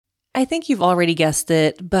I think you've already guessed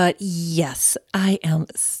it, but yes, I am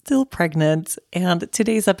still pregnant. And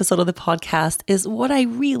today's episode of the podcast is what I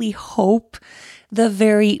really hope the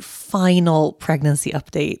very final pregnancy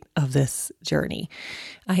update of this journey.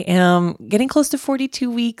 I am getting close to 42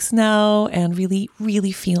 weeks now and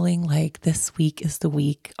really feeling like this week is the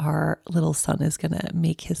week our little son is going to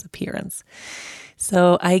make his appearance.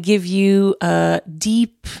 So I give you a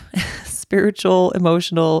deep spiritual,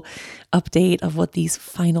 emotional update of what these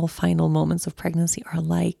final moments of pregnancy are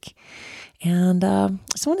like. And I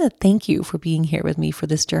just want to thank you for being here with me for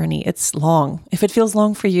this journey. It's long. If it feels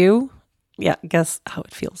long for you, yeah, guess how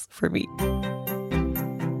it feels for me.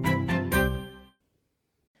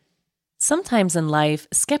 Sometimes in life,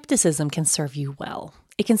 skepticism can serve you well.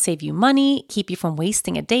 It can save you money, keep you from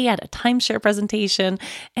wasting a day at a timeshare presentation,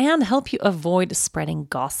 and help you avoid spreading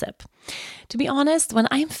gossip. To be honest, when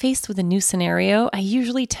I'm faced with a new scenario, I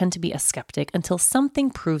usually tend to be a skeptic until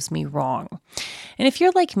something proves me wrong. And if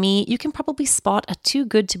you're like me, you can probably spot a too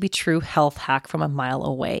good to be true health hack from a mile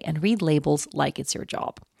away and read labels like it's your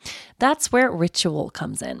job. That's where Ritual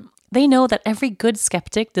comes in. They know that every good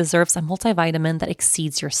skeptic deserves a multivitamin that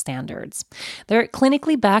exceeds your standards. Their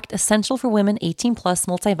clinically backed Essential for Women 18 Plus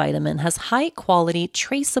multivitamin has high quality,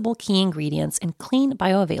 traceable key ingredients in clean,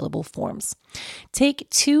 bioavailable forms. Take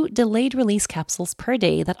 2 delayed release capsules per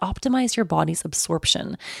day that optimize your body's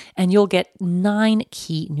absorption, and you'll get 9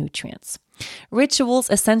 key nutrients. Ritual's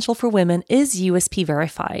Essential for Women is USP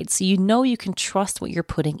verified, so you know you can trust what you're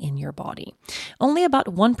putting in your body. Only about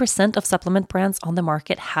 1% of supplement brands on the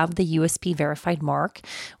market have the USP verified mark,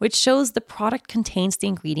 which shows the product contains the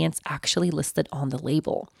ingredients actually listed on the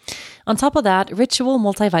label. On top of that, Ritual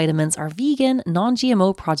multivitamins are vegan,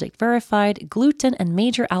 non-GMO project verified, gluten and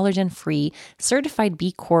major allergen free, certified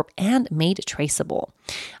B Corp, and made traceable.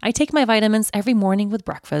 I take my vitamins every morning with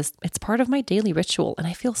breakfast. It's part of my daily ritual, and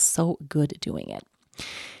I feel so good doing it.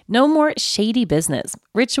 No more shady business.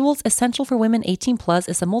 Ritual's Essential for Women 18 Plus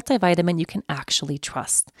is a multivitamin you can actually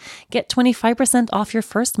trust. Get 25% off your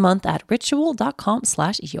first month at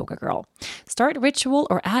ritual.com/yogagirl. Start Ritual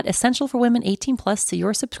or add Essential for Women 18 Plus to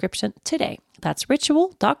your subscription today. That's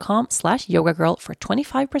ritual.com/yogagirl for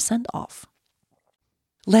 25% off.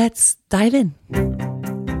 Let's dive in.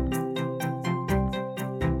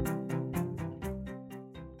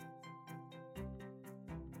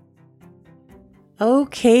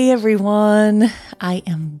 Okay, everyone, I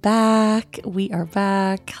am back. We are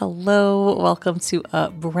back. Hello. Welcome to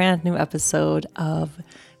a brand new episode of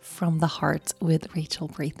From the Heart with Rachel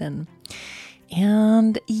Brathen.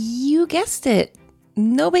 And you guessed it,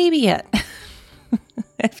 no baby yet. I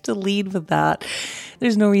have to lead with that.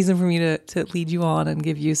 There's no reason for me to lead you on and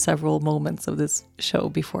give you several moments of this show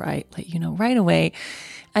before I let you know right away.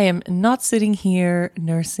 I am not sitting here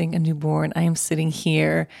nursing a newborn. I am sitting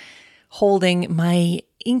here holding my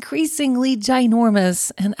increasingly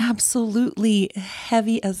ginormous and absolutely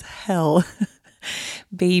heavy as hell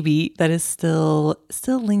baby that is still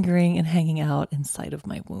lingering and hanging out inside of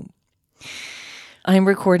my womb. I'm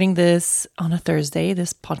recording this on a Thursday.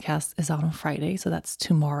 This podcast is out on Friday, so that's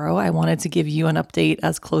tomorrow. I wanted to give you an update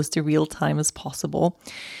as close to real time as possible.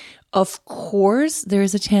 Of course, there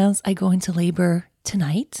is a chance I go into labor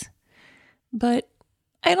tonight, but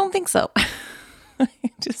I don't think so.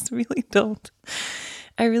 I just really don't.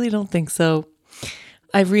 I really don't think so.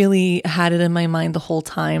 I've really had it in my mind the whole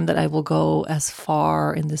time that I will go as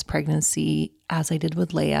far in this pregnancy as I did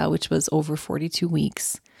with Leia, which was over 42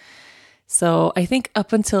 weeks. So I think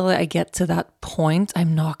up until I get to that point,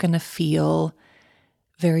 I'm not going to feel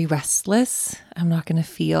very restless. I'm not going to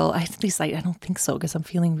feel, at least I don't think so, because I'm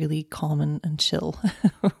feeling really calm and chill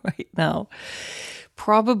right now.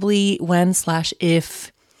 Probably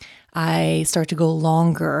when/if I start to go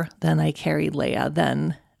longer than I carried Leia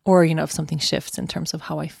then, or, if something shifts in terms of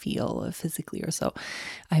how I feel physically or so,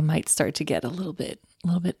 I might start to get a little bit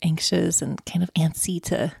anxious and kind of antsy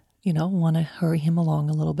to, want to hurry him along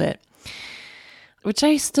a little bit, which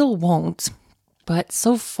I still won't. But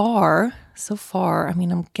so far,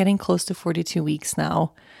 I'm getting close to 42 weeks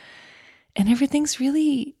now, and everything's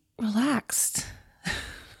really relaxed,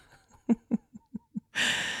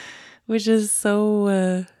 which is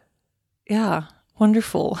so,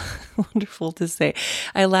 wonderful, wonderful to say.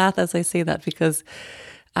 I laugh as I say that because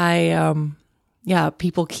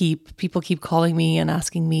people keep calling me and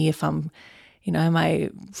asking me if I'm, am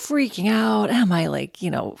I freaking out? Am I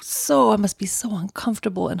I must be so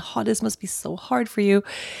uncomfortable and this must be so hard for you.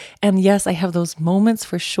 And yes, I have those moments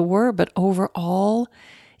for sure, but overall,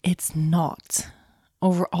 it's not.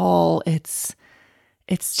 Overall, it's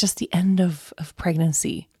just the end of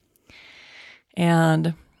pregnancy.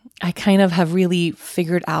 And I kind of have really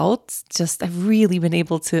figured out, I've really been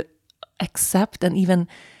able to accept and even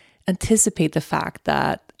anticipate the fact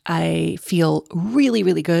that I feel really,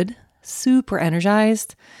 really good, super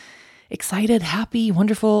energized, excited, happy,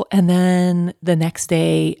 wonderful. And then the next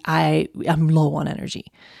day I'm low on energy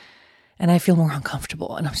and I feel more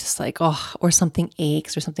uncomfortable. And I'm just like, oh, or something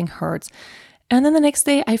aches or something hurts. And then the next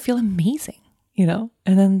day I feel amazing, and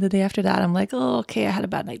then the day after that, I'm like, oh, okay, I had a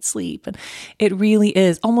bad night's sleep. And it really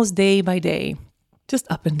is almost day by day, just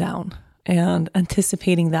up and down. And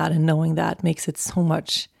anticipating that and knowing that makes it so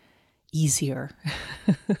much easier.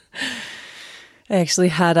 I actually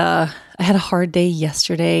had a hard day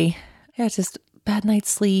yesterday. Yeah, just bad night's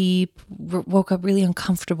sleep, woke up really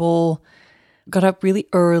uncomfortable, got up really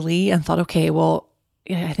early and thought, okay, well,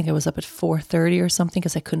 yeah, I think I was up at 4:30 or something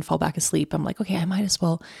because I couldn't fall back asleep. I'm like, okay, I might as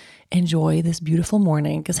well enjoy this beautiful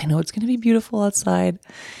morning because I know it's going to be beautiful outside.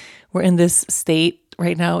 We're in this state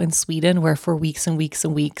right now in Sweden where for weeks and weeks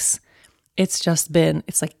and weeks, it's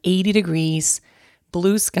like 80 degrees,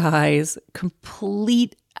 blue skies,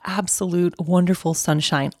 complete, absolute, wonderful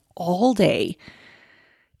sunshine all day,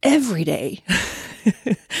 every day.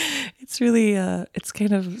 It's really, it's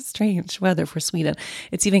kind of strange weather for Sweden.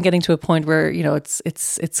 It's even getting to a point where, it's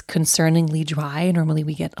concerningly dry. Normally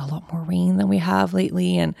we get a lot more rain than we have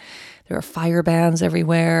lately. And there are fire bans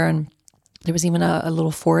everywhere. And there was even a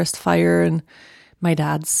little forest fire in my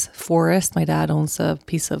dad's forest. My dad owns a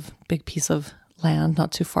big piece of land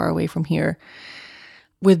not too far away from here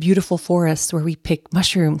with beautiful forests where we pick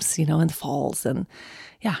mushrooms, in the falls. And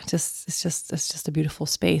yeah, it's just a beautiful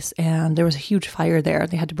space. And there was a huge fire there.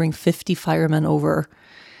 They had to bring 50 firemen over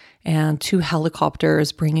and 2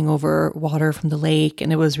 helicopters bringing over water from the lake.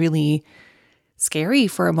 And it was really scary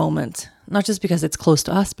for a moment, not just because it's close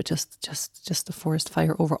to us, but just the forest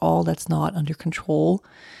fire overall that's not under control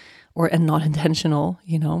and not intentional,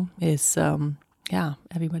 is,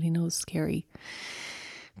 everybody knows scary.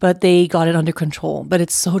 But they got it under control, but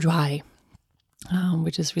it's so dry.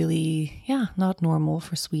 Which is really, not normal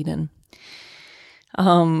for Sweden.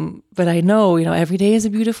 But I know, every day is a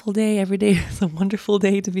beautiful day. Every day is a wonderful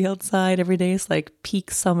day to be outside. Every day is like peak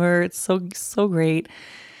summer. It's so great.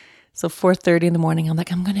 So 4:30 in the morning, I'm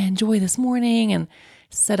like, I'm going to enjoy this morning and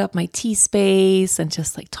set up my tea space and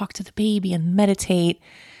just like talk to the baby and meditate.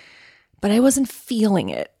 But I wasn't feeling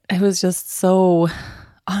it. I was just so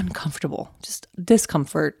uncomfortable, just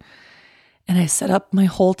discomfort. And I set up my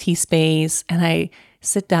whole tea space and I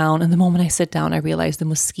sit down. And the moment I sit down, I realize the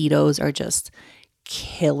mosquitoes are just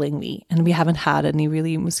killing me. And we haven't had any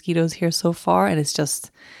really mosquitoes here so far. And it's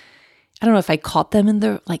just, I don't know if I caught them in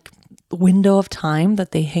the window of time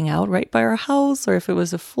that they hang out right by our house or if it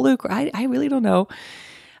was a fluke. Or I really don't know.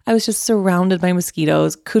 I was just surrounded by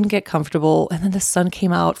mosquitoes, couldn't get comfortable. And then the sun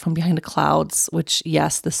came out from behind the clouds, which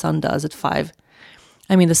yes, the sun does at 5.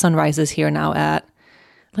 I mean, the sun rises here now at,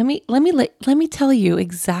 let me tell you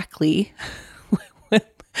exactly,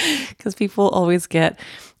 because people always get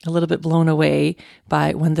a little bit blown away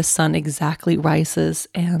by when the sun exactly rises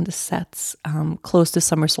and sets close to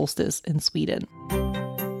summer solstice in Sweden.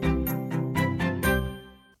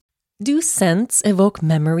 Do scents evoke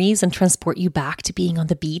memories and transport you back to being on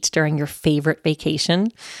the beach during your favorite vacation?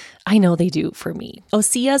 I know they do for me.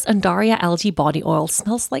 Osea's Undaria Algae Body Oil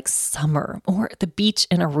smells like summer or the beach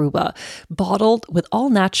in Aruba, bottled with all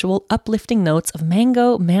natural, uplifting notes of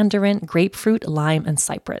mango, mandarin, grapefruit, lime, and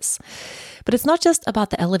cypress. But it's not just about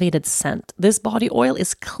the elevated scent. This body oil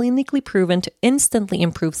is clinically proven to instantly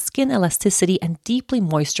improve skin elasticity and deeply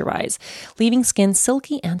moisturize, leaving skin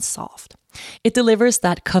silky and soft. It delivers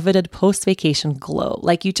that coveted post-vacation glow,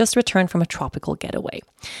 like you just returned from a tropical getaway.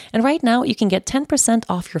 And right now, you can get 10%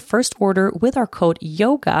 off your first order with our code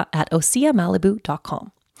YOGA at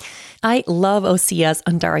OseaMalibu.com. I love Osea's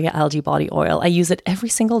Undaria Algae Body Oil. I use it every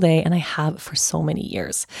single day and I have for so many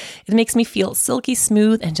years. It makes me feel silky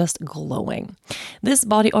smooth and just glowing. This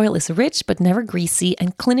body oil is rich but never greasy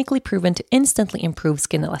and clinically proven to instantly improve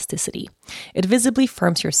skin elasticity. It visibly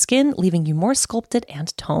firms your skin, leaving you more sculpted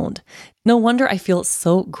and toned. No wonder I feel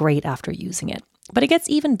so great after using it. But it gets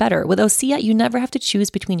even better. With Osea, you never have to choose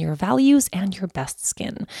between your values and your best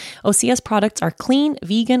skin. Osea's products are clean,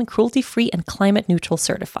 vegan, cruelty-free, and climate-neutral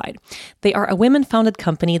certified. They are a women-founded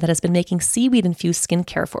company that has been making seaweed-infused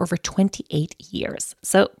skincare for over 28 years.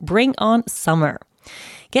 So bring on summer.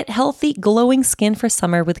 Get healthy, glowing skin for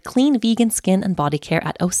summer with clean vegan skin and body care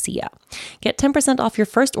at Osea. Get 10% off your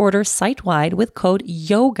first order site-wide with code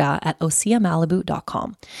YOGA at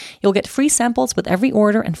OseaMalibu.com. You'll get free samples with every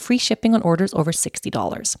order and free shipping on orders over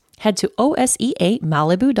 $60. Head to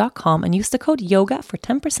OSEAMalibu.com and use the code YOGA for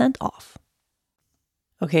 10% off.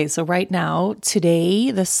 Okay, so right now,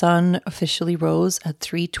 today, the sun officially rose at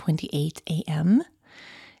 3:28 a.m.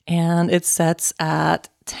 and it sets at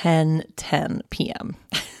 10:10 p.m.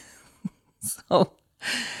 So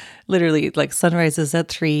literally, like sunrise is at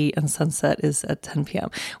 3 and sunset is at 10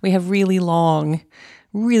 p.m. We have really long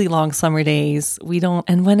summer days. We don't,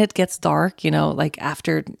 and when it gets dark, like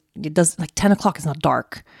after it does, like 10 o'clock is not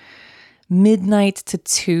dark. Midnight to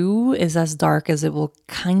 2 is as dark as it will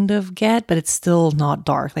kind of get, but it's still not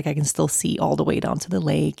dark. Like I can still see all the way down to the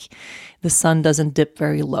lake. The sun doesn't dip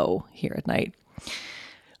very low here at night.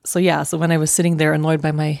 So when I was sitting there annoyed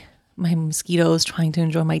by my mosquitoes, trying to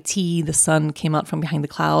enjoy my tea, the sun came out from behind the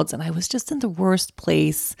clouds and I was just in the worst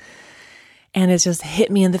place. And it just hit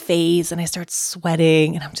me in the face and I start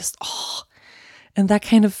sweating and I'm just, and that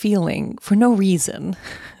kind of feeling for no reason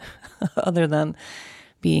other than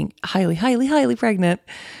being highly, highly, highly pregnant.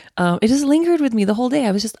 It just lingered with me the whole day.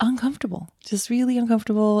 I was just uncomfortable, just really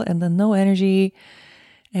uncomfortable, and then no energy.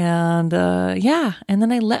 And and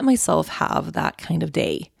then I let myself have that kind of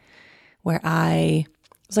day where it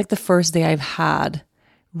was like the first day I've had,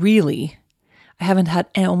 really, I haven't had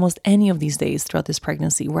almost any of these days throughout this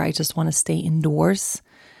pregnancy where I just want to stay indoors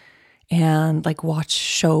and like watch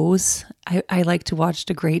shows. I like to watch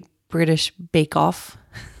the Great British Bake Off.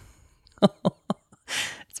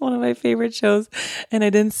 It's one of my favorite shows. And I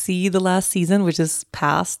didn't see the last season, which is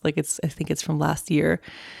past. Like I think it's from last year.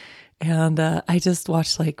 And I just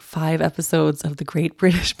watched like 5 episodes of the Great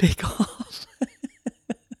British Bake Off.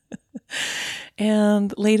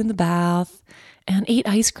 And laid in the bath and ate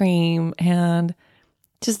ice cream and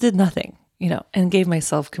just did nothing, and gave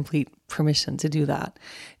myself complete permission to do that,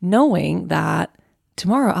 knowing that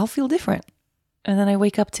tomorrow I'll feel different. And then I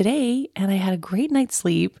wake up today and I had a great night's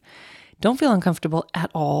sleep. Don't feel uncomfortable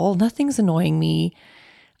at all. Nothing's annoying me.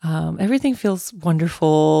 Everything feels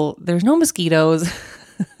wonderful. There's no mosquitoes.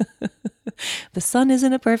 The sun is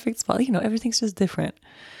in a perfect spot. Everything's just different.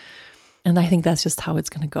 And I think that's just how it's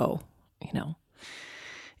going to go.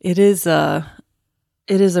 It is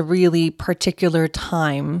a really particular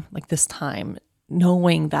time, like this time,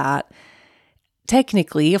 knowing that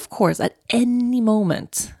technically, of course, at any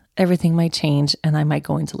moment, everything might change and I might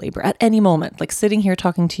go into labor at any moment. Like sitting here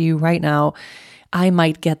talking to you right now, I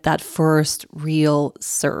might get that first real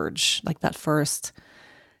surge, like that first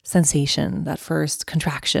sensation, that first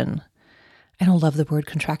contraction. I don't love the word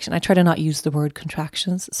contraction. I try to not use the word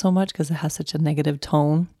contractions so much because it has such a negative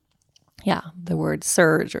tone. Yeah, the word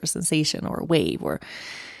surge or sensation or wave or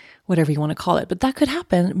whatever you want to call it. But that could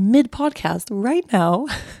happen mid-podcast right now.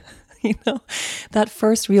 That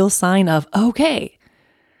first real sign of, okay.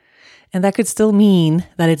 And that could still mean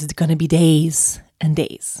that it's going to be days and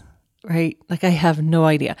days, right? Like I have no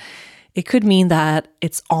idea. It could mean that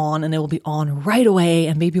it's on and it will be on right away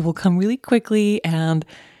and baby will come really quickly. And,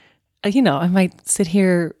 I might sit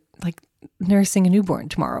here like nursing a newborn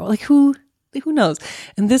tomorrow. Like who knows?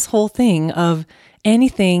 And this whole thing of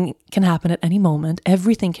anything can happen at any moment.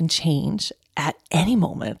 Everything can change at any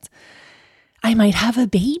moment. I might have a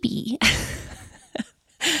baby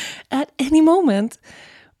at any moment,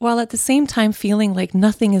 while at the same time feeling like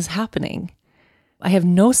nothing is happening. I have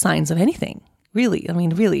no signs of anything, really. I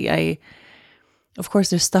mean, really, of course,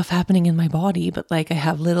 there's stuff happening in my body, but like I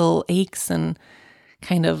have little aches and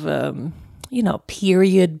kind of,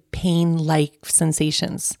 period pain-like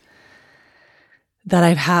sensations that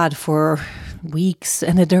I've had for weeks,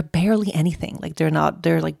 and they're barely anything. Like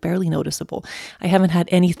they're like barely noticeable. I haven't had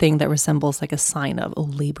anything that resembles like a sign of,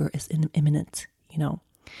 labor is imminent, And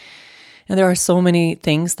there are so many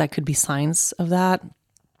things that could be signs of that.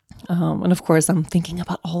 And of course, I'm thinking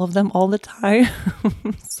about all of them all the time.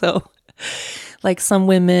 So like some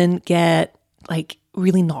women get like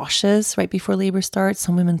really nauseous right before labor starts.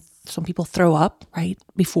 Some people throw up right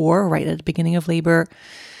before, right at the beginning of labor.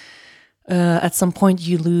 At some point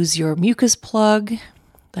you lose your mucus plug,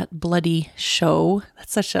 that bloody show.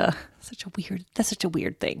 That's such a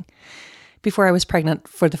weird thing. Before I was pregnant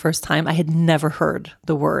for the first time, I had never heard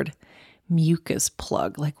the word mucus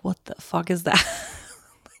plug. Like, what the fuck is that?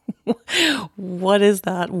 What is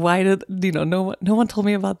that? Why did, no one told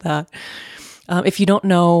me about that. If you don't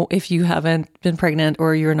know, if you haven't been pregnant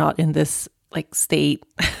or you're not in this like state,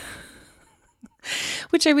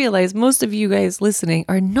 which I realize most of you guys listening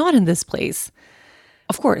are not in this place.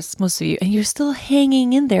 Of course, most of you, and you're still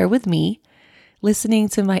hanging in there with me, listening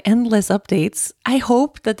to my endless updates. I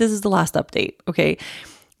hope that this is the last update. Okay.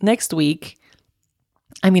 Next week,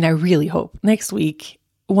 I really hope next week,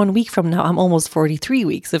 1 week from now, I'm almost 43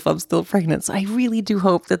 weeks if I'm still pregnant. So I really do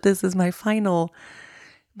hope that this is my final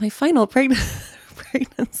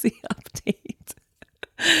pregnancy update.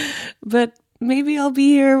 But maybe I'll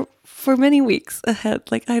be here for many weeks ahead.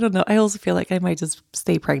 Like, I don't know. I also feel like I might just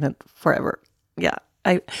stay pregnant forever. Yeah.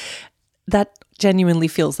 That genuinely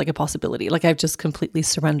feels like a possibility. Like I've just completely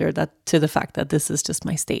surrendered that to the fact that this is just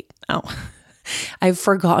my state now. I've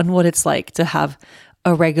forgotten what it's like to have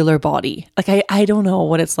a regular body. Like I don't know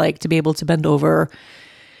what it's like to be able to bend over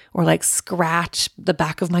or like scratch the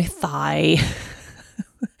back of my thigh,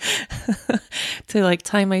 to like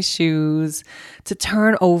tie my shoes, to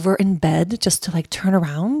turn over in bed, just to like turn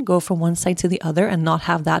around, go from one side to the other and not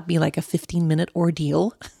have that be like a 15-minute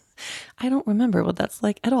ordeal. I don't remember what that's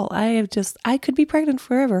like at all. I could be pregnant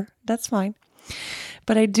forever. That's fine.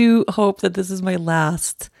 But I do hope that this is my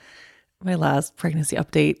last pregnancy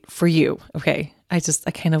update for you. Okay. I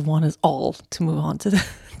kind of want us all to move on to the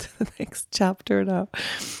next chapter now.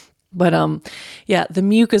 But yeah, the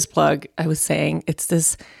mucus plug, I was saying, it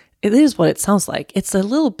is what it sounds like. It's a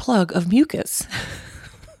little plug of mucus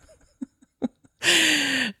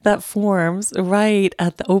that forms right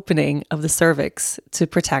at the opening of the cervix to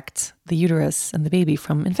protect the uterus and the baby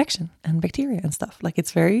from infection and bacteria and stuff. Like,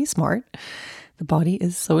 it's very smart. The body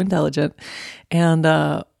is so intelligent, and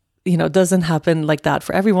it doesn't happen like that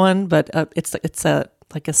for everyone, but it's a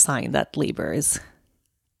sign that labor is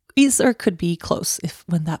or could be close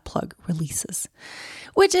when that plug releases,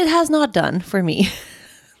 which it has not done for me.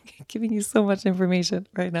 Giving you so much information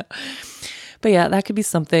right now. But yeah, that could be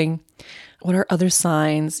something. What are other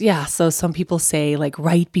signs? Yeah, so some people say like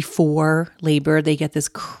right before labor, they get this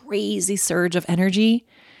crazy surge of energy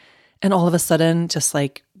and all of a sudden just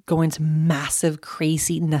like go into massive,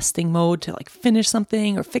 crazy nesting mode to like finish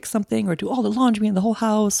something or fix something or do all the laundry in the whole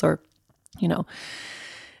house or,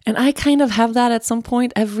 And I kind of have that at some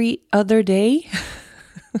point every other day.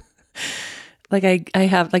 Like I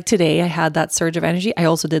have, like today I had that surge of energy. I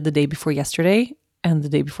also did the day before yesterday and the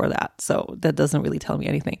day before that. So that doesn't really tell me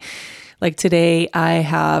anything. Like today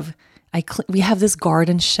we have this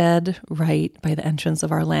garden shed right by the entrance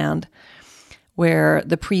of our land where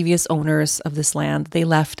the previous owners of this land, they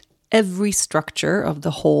left every structure of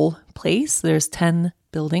the whole place. There's 10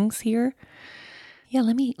 buildings here. Yeah,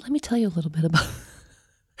 let me tell you a little bit about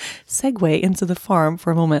segue into the farm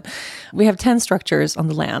for a moment. We have 10 structures on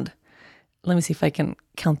the land. Let me see if I can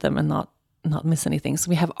count them and not miss anything. So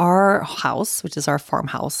we have our house, which is our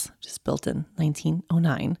farmhouse, which is built in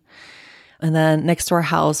 1909. And then next to our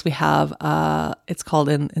house, we have, it's called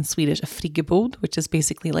in Swedish, a friggebod, which is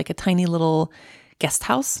basically like a tiny little guest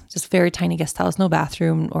house, just very tiny guest house, no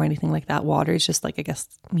bathroom or anything like that. Water is just like a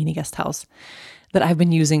mini guest house that I've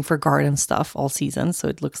been using for garden stuff all season. So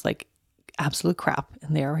it looks like absolute crap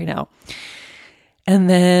in there right now. And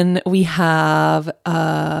then we have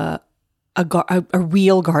a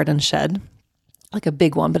real garden shed, like a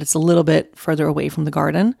big one, but it's a little bit further away from the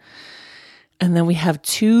garden. And then we have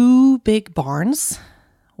 2 big barns,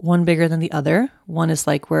 one bigger than the other. One is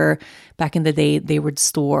like where back in the day they would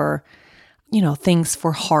store, things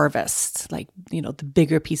for harvest, like, the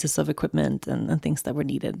bigger pieces of equipment and things that were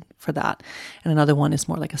needed for that. And another one is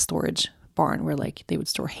more like a storage barn where like they would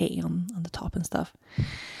store hay on the top and stuff.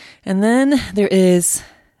 And then there is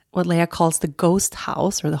what Leia calls the ghost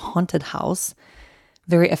house or the haunted house,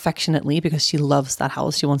 very affectionately because she loves that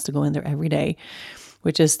house. She wants to go in there every day,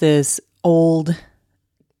 which is this old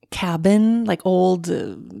cabin, like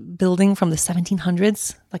old building from the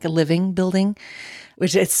 1700s, like a living building,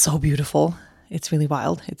 which it's so beautiful. It's really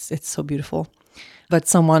wild. It's so beautiful. But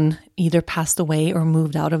someone either passed away or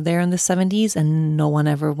moved out of there in the 70s and no one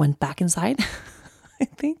ever went back inside. I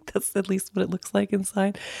think that's at least what it looks like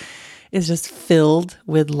inside. It's just filled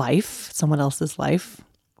with life, someone else's life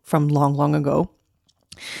from long, long ago.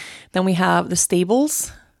 Then we have the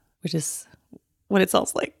stables, which is what it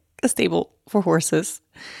sounds like, a stable for horses.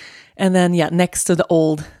 And then, next to the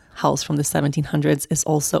old house from the 1700s is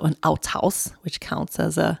also an outhouse, which counts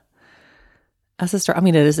as a structure. I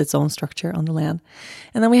mean, it is its own structure on the land.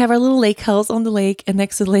 And then we have our little lake house on the lake, and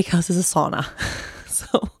next to the lake house is a sauna.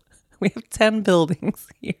 So we have 10 buildings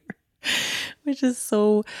here, which is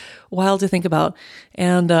so wild to think about.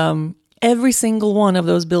 And every single one of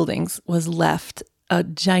those buildings was left a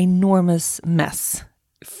ginormous mess,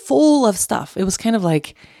 full of stuff. It was kind of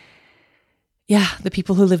like, the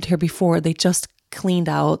people who lived here before, they just cleaned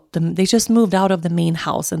out, they just moved out of the main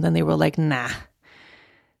house and then they were like, nah,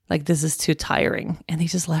 like this is too tiring. And they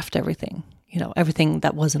just left everything, everything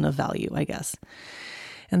that wasn't of value, I guess.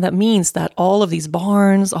 And that means that all of these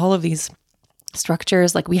barns, all of these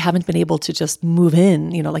structures, like we haven't been able to just move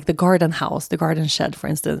in, like the garden house, the garden shed, for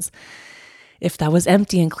instance. If that was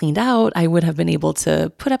empty and cleaned out, I would have been able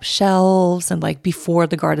to put up shelves and like before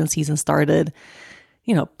the garden season started,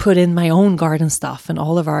 put in my own garden stuff and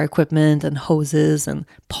all of our equipment and hoses and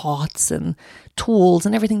pots and tools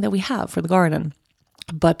and everything that we have for the garden.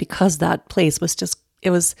 But because that place was it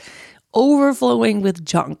was overflowing with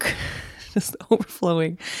junk, just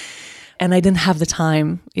overflowing. And I didn't have the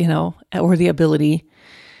time, or the ability.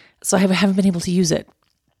 So I haven't been able to use it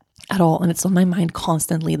at all. And it's on my mind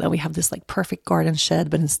constantly that we have this like perfect garden shed,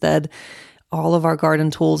 but instead all of our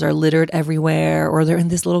garden tools are littered everywhere, or they're in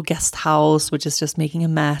this little guest house, which is just making a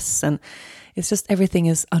mess. And it's just, everything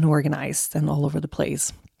is unorganized and all over the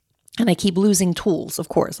place. And I keep losing tools, of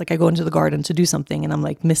course. Like I go into the garden to do something and I'm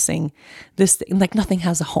like missing this thing, like nothing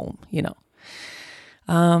has a home,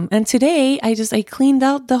 And today I cleaned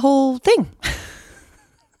out the whole thing.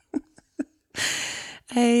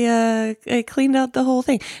 I cleaned out the whole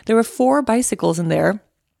thing. There were 4 bicycles in there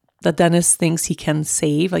that Dennis thinks he can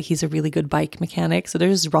save. Like he's a really good bike mechanic. So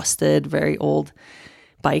there's rusted, very old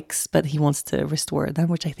bikes, but he wants to restore them,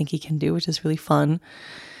 which I think he can do, which is really fun.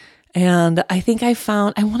 And I think I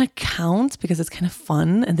want to count because it's kind of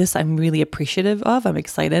fun. And this I'm really appreciative of. I'm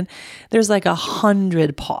excited. There's like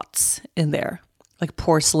 100 pots in there, like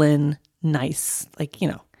porcelain, nice, like,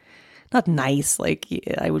 not nice, like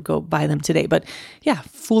I would go buy them today, but yeah,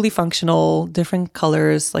 fully functional, different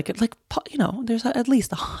colors, there's at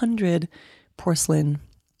least 100 porcelain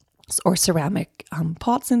or ceramic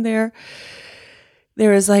pots in there.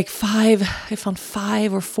 There is I found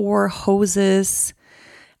 5 or 4 hoses,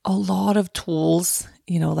 a lot of tools,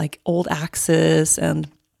 like old axes,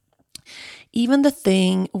 and even the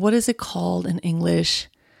thing, what is it called in English?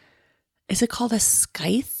 Is it called a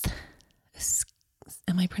scythe?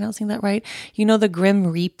 Am I pronouncing that right? The Grim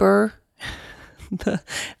Reaper,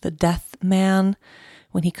 the death man,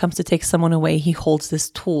 when he comes to take someone away, he holds this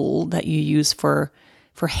tool that you use for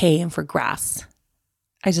hay and for grass.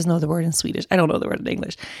 I just know the word in Swedish. I don't know the word in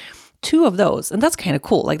English. 2 of those. And that's kind of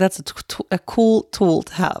cool. Like that's a cool tool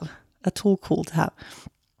to have. Cool to have.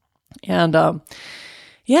 And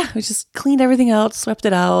we just cleaned everything out, swept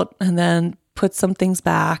it out, and then put some things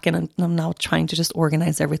back, and I'm now trying to just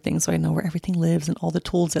organize everything so I know where everything lives and all the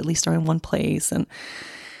tools at least are in one place. And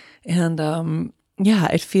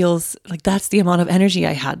it feels like that's the amount of energy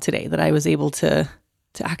I had today, that I was able to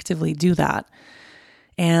actively do that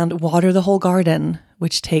and water the whole garden,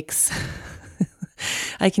 which takes,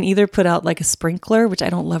 I can either put out like a sprinkler, which I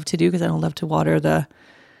don't love to do because I don't love to water the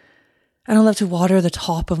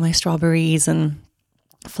top of my strawberries and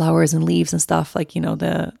flowers and leaves and stuff. Like,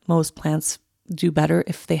 the most plants do better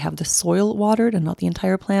if they have the soil watered and not the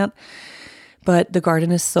entire plant. But the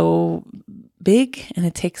garden is so big and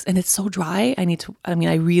it's so dry. I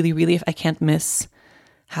really, if I can't miss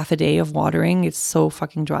half a day of watering, it's so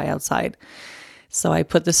fucking dry outside. So I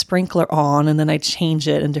put the sprinkler on and then I change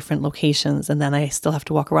it in different locations. And then I still have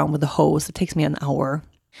to walk around with the hose. It takes me an hour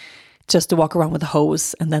just to walk around with the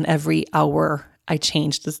hose. And then every hour I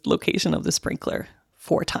change the location of the sprinkler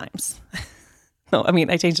 4 times.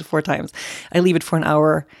 I changed it 4 times. I leave it for an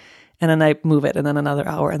hour and then I move it, and then another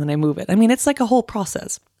hour and then I move it. It's like a whole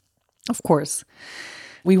process. Of course,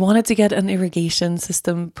 we wanted to get an irrigation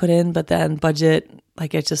system put in, but then budget,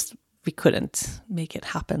 we couldn't make it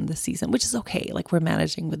happen this season, which is okay. Like we're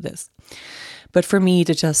managing with this. But for me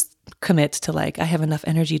to just commit to I have enough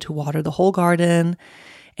energy to water the whole garden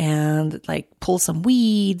and pull some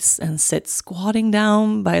weeds and sit squatting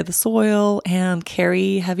down by the soil and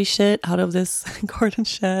carry heavy shit out of this garden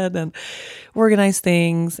shed and organize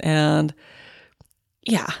things. And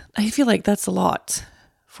yeah, I feel like that's a lot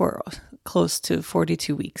for close to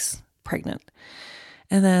 42 weeks pregnant.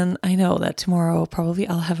 And then I know that tomorrow probably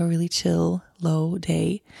I'll have a really chill, low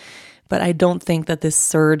day, but I don't think that this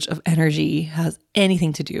surge of energy has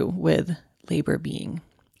anything to do with labor being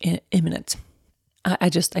imminent. I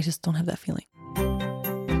just don't have that feeling.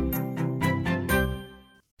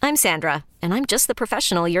 I'm Sandra, and I'm just the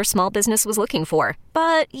professional your small business was looking for.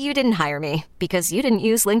 But you didn't hire me because you didn't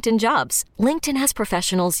use LinkedIn Jobs. LinkedIn has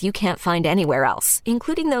professionals you can't find anywhere else,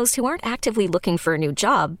 including those who aren't actively looking for a new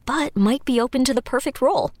job, but might be open to the perfect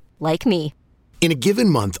role, like me. In a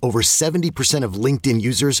given month, over 70% of LinkedIn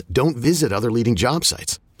users don't visit other leading job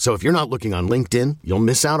sites. So if you're not looking on LinkedIn, you'll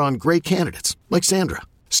miss out on great candidates like Sandra.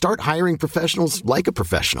 Start hiring professionals like a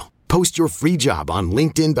professional. Post your free job on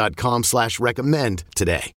linkedin.com/recommend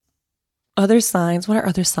today. Other signs. What are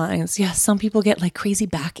other signs? Yeah, some people get crazy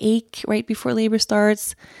backache right before labor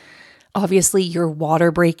starts. Obviously, you're water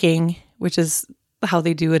breaking, which is how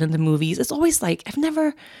they do it in the movies. It's always I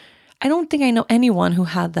don't think I know anyone who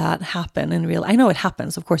had that happen in real. I know it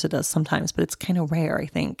happens. Of course it does sometimes, but it's kind of rare, I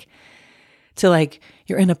think. To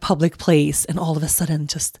you're in a public place and all of a sudden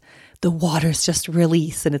just the waters just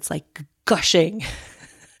release and it's gushing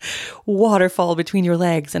waterfall between your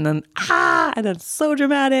legs, and then and then so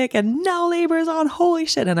dramatic, and now labor is on, holy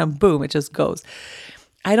shit, and then boom, it just goes.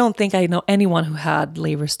 I don't think I know anyone who had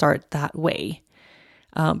labor start that way.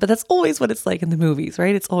 But that's always what it's like in the movies,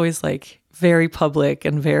 right? It's always like very public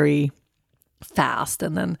and very fast.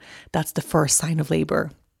 And then that's the first sign of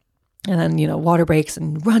labor. And then, water breaks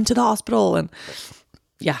and run to the hospital. And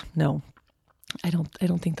yeah, no, I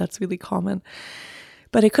don't think that's really common.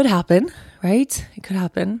 But it could happen, right? It could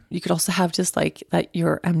happen. You could also have just like that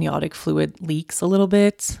your amniotic fluid leaks a little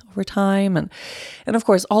bit over time. And of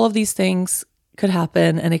course, all of these things could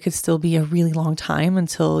happen, and it could still be a really long time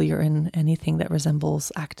until you're in anything that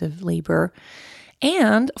resembles active labor.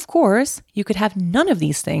 And of course, you could have none of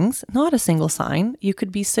these things, not a single sign. You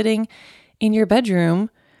could be sitting in your bedroom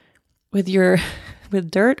with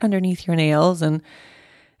dirt underneath your nails and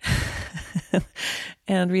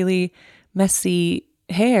and really messy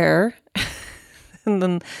hair, and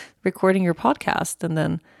then recording your podcast, and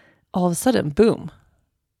then all of a sudden, boom,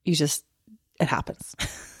 it happens.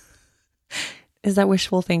 Is that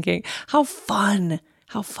wishful thinking? How fun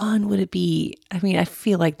would it be? I mean, I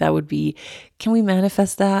feel like that would be, can we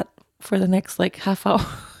manifest that for the next like half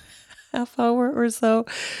hour or so?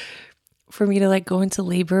 For me to like go into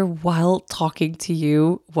labor while talking to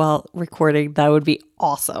you, while recording, that would be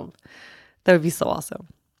awesome. That would be so awesome.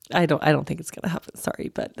 I don't think it's going to happen. Sorry,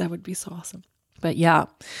 but that would be so awesome. But yeah,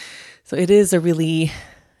 so it is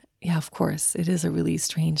of course, it is a really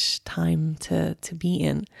strange time to be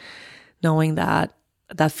in. Knowing that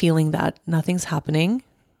feeling that nothing's happening.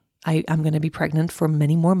 I'm going to be pregnant for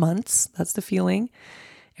many more months. That's the feeling.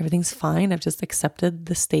 Everything's fine. I've just accepted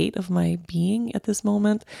the state of my being at this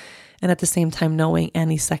moment. And at the same time, knowing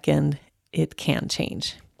any second it can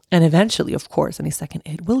change. And eventually, of course, any second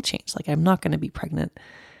it will change. Like, I'm not going to be pregnant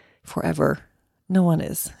forever. No one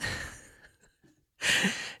is.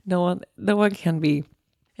 No one can be.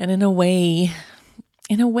 And in a way,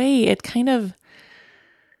 it kind of,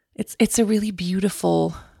 it's a really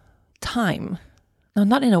beautiful time. No,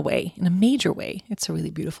 not in a way, in a major way. It's a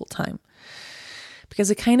really beautiful time because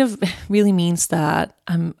it kind of really means that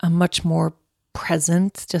I'm much more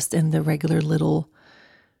present just in the regular little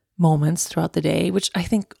moments throughout the day, which I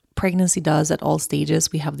think pregnancy does at all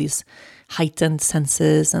stages. We have these heightened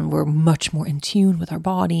senses and we're much more in tune with our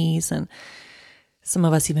bodies. And some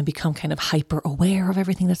of us even become kind of hyper aware of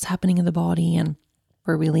everything that's happening in the body. And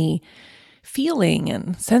we're really feeling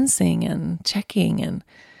and sensing and checking.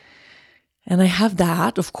 And I have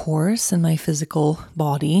that, of course, in my physical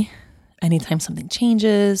body. Anytime something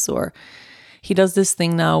changes, or he does this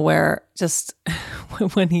thing now where just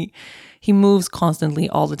when he moves constantly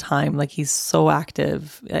all the time, like he's so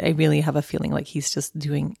active. I really have a feeling like he's just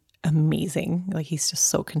doing amazing. Like he's just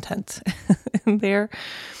so content in there.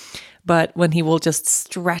 But when he will just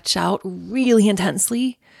stretch out really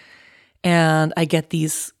intensely and I get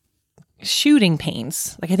these shooting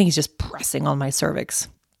pains, like I think he's just pressing on my cervix.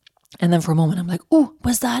 And then for a moment, I'm like, oh,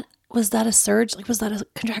 was that a surge? Like, was that a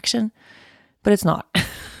contraction? But it's not.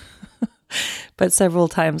 But several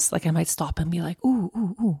times, like I might stop and be like,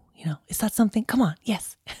 ooh, is that something? Come on,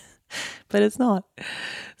 yes. But it's not.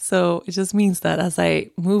 So it just means that as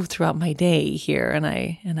I move throughout my day here and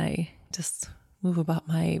I just move about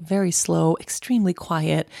my very slow, extremely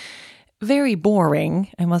quiet, very boring,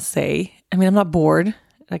 I must say. I mean, I'm not bored.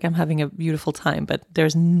 Like I'm having a beautiful time, but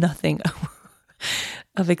there's nothing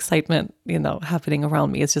of excitement, happening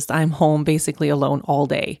around me. It's just I'm home basically alone all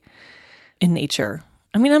day in nature.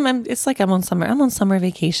 I mean, it's like I'm on summer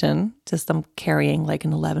vacation. Just I'm carrying like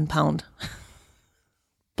an 11-pound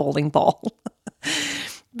bowling ball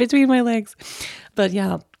between my legs. But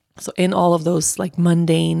yeah, so in all of those like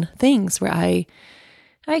mundane things where I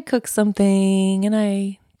cook something and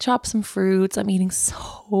I chop some fruits. I'm eating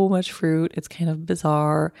so much fruit. It's kind of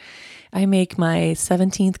bizarre. I make my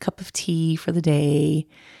 17th cup of tea for the day.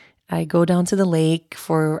 I go down to the lake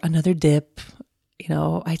for another dip.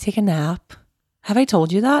 I take a nap. Have I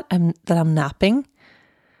told you that I'm napping?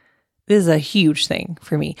 This is a huge thing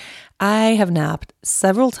for me. I have napped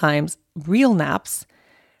several times, real naps.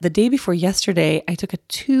 The day before yesterday, I took a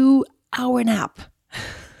 2-hour nap.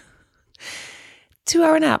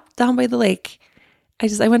 2-hour nap down by the lake.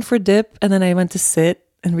 I went for a dip and then I went to sit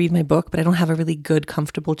and read my book, but I don't have a really good,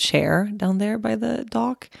 comfortable chair down there by the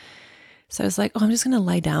dock. So I was like, I'm just going to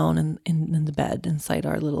lie down in the bed inside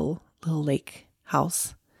our little lake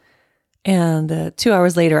house. And 2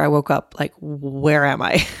 hours later, I woke up like, where am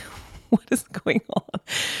I? What is going on?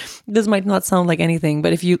 This might not sound like anything,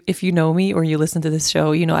 but if you know me or you listen to this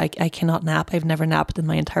show, I cannot nap. I've never napped in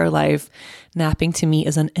my entire life. Napping to me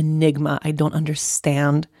is an enigma. I don't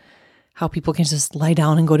understand how people can just lie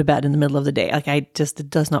down and go to bed in the middle of the day. Like it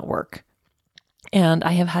does not work. And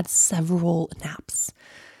I have had several naps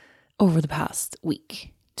over the past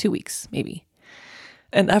week, 2 weeks, maybe.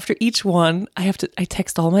 And after each one, I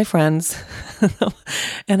text all my friends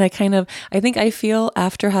and I think I feel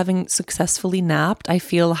after having successfully napped, I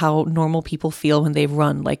feel how normal people feel when they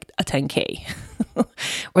run like a 10K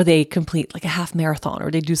or they complete like a half marathon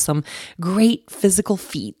or they do some great physical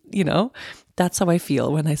feat, That's how I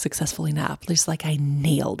feel when I successfully nap. Just like I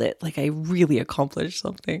nailed it, like I really accomplished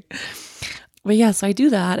something. But yeah, so I do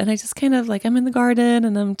that and I just kind of like, I'm in the garden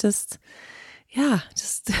and I'm just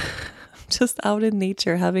out in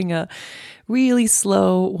nature having a really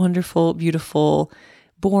slow, wonderful, beautiful,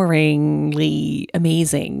 boringly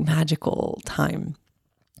amazing, magical time.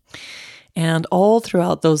 And all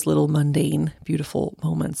throughout those little mundane, beautiful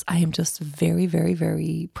moments, I am just very, very,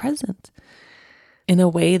 very present in a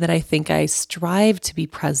way that I think I strive to be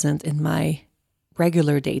present in my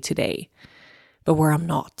regular day-to-day, but where I'm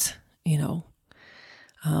not,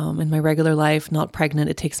 in my regular life, not pregnant,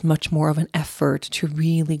 it takes much more of an effort to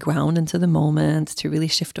really ground into the moment, to really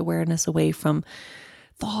shift awareness away from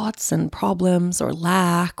thoughts and problems or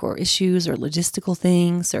lack or issues or logistical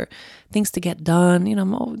things or things to get done.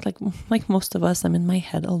 Like most of us, I'm in my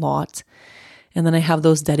head a lot. And then I have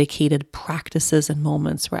those dedicated practices and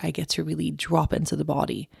moments where I get to really drop into the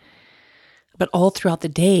body. But all throughout the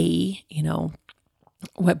day,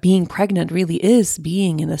 what being pregnant really is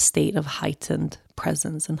being in a state of heightened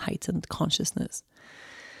presence and heightened consciousness.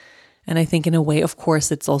 And I think in a way, of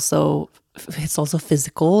course, it's also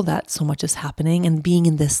physical that so much is happening, and being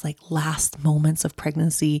in this like last moments of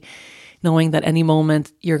pregnancy, knowing that any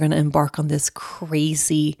moment you're going to embark on this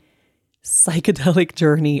crazy psychedelic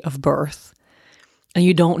journey of birth. And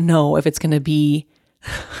you don't know if it's going to be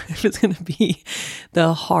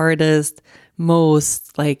the hardest,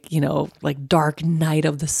 most like dark night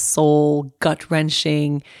of the soul,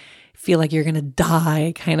 gut-wrenching, feel like you're going to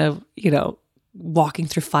die kind of, walking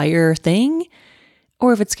through fire thing,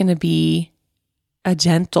 or if it's going to be a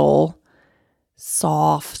gentle,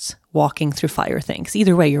 soft walking through fire thing. 'Cause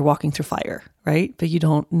either way, you're walking through fire, right? But you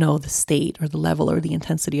don't know the state or the level or the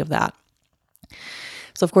intensity of that.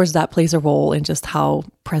 So of course that plays a role in just how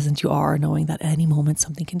present you are, knowing that at any moment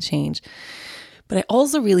something can change. But I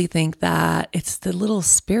also really think that it's the little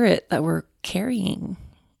spirit that we're carrying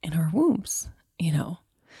in our wombs,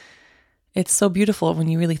 It's so beautiful when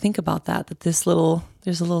you really think about that there's a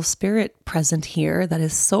little spirit present here that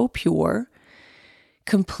is so pure,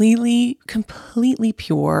 completely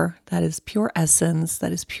pure, that is pure essence,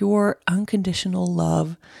 that is pure unconditional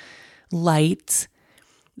love, light,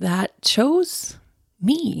 that chose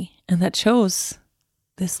me and that chose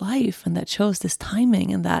this life and that chose this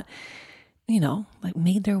timing and that,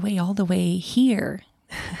 made their way all the way here.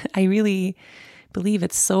 I really believe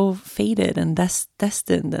it's so fated and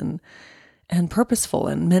destined and purposeful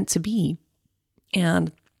and meant to be.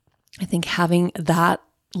 And I think having that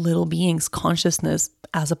little being's consciousness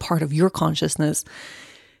as a part of your consciousness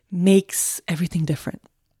makes everything different,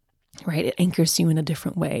 right? It anchors you in a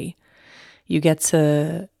different way. You get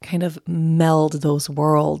to kind of meld those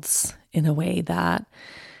worlds in a way that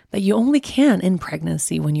you only can in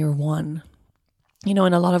pregnancy when you're one. In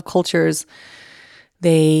a lot of cultures,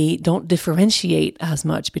 they don't differentiate as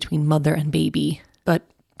much between mother and baby, but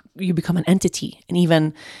you become an entity. And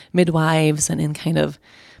even midwives and in kind of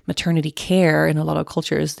maternity care in a lot of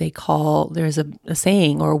cultures, there's a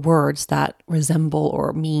saying or words that resemble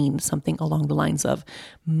or mean something along the lines of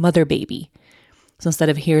mother baby. So instead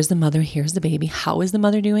of here's the mother, here's the baby, how is the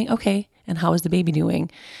mother doing? Okay. And how is the baby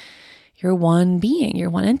doing? You're one being,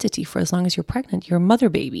 you're one entity. For as long as you're pregnant, you're a mother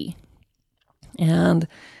baby. And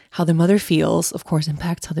how the mother feels, of course,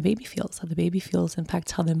 impacts how the baby feels. How the baby feels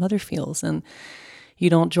impacts how the mother feels. And you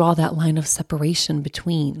don't draw that line of separation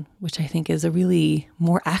between, which I think is a really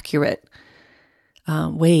more accurate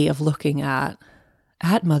way of looking at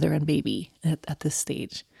mother and baby at this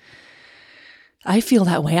stage. I feel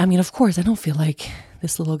that way. I mean, of course, I don't feel like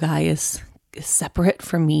this little guy is separate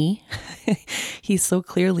from me. He's so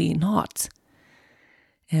clearly not.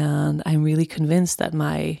 And I'm really convinced that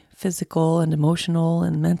my physical and emotional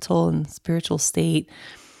and mental and spiritual state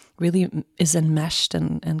really is enmeshed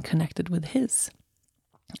and connected with his,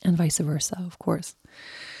 and vice versa, of course.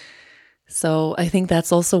 So I think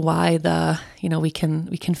that's also why we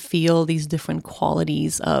can feel these different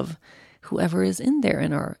qualities of whoever is in there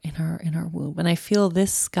in our womb. And I feel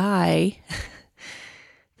this guy,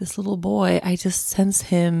 this little boy, I just sense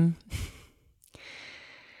him.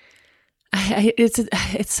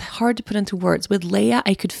 It's hard to put into words. With Leia,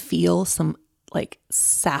 I could feel some like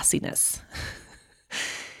sassiness.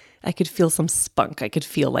 I could feel some spunk. I could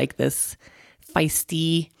feel like this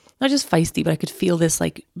feisty, not just feisty, but I could feel this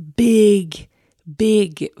like big,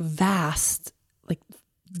 vast, like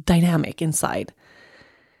dynamic inside.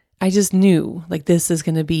 I just knew like this is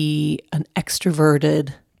going to be an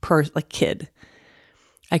extroverted kid.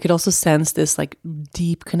 I could also sense this like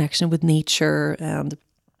deep connection with nature and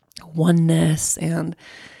oneness. And,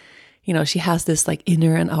 you know, she has this like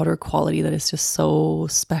inner and outer quality that is just so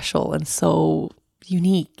special and so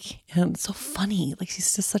unique and so funny. Like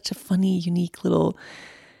she's just such a funny, unique little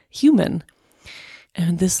human.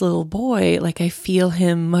 And this little boy, like I feel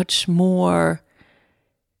him much more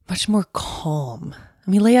calm. I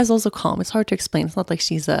mean, Leia's also calm. It's hard to explain. It's not like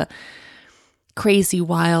she's a crazy,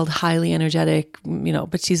 wild, highly energetic, you know,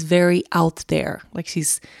 but she's very out there. Like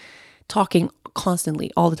she's talking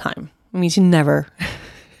constantly all the time. I mean, she's never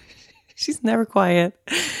quiet.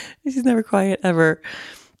 She's never quiet ever.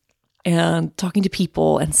 And talking to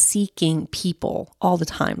people and seeking people all the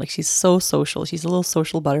time. Like she's so social. She's a little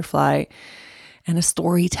social butterfly and a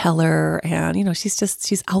storyteller. And, you know,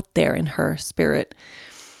 she's out there in her spirit.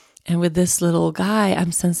 And with this little guy,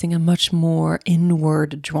 I'm sensing a much more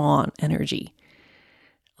inward drawn energy,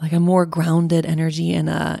 like a more grounded energy in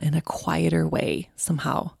a quieter way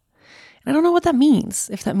somehow. And I don't know what that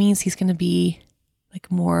means. If that means he's going to be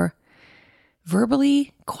like more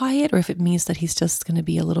verbally quiet, or if it means that he's just going to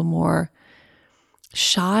be a little more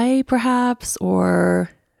shy perhaps,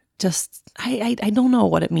 or just, I don't know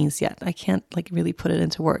what it means yet. I can't like really put it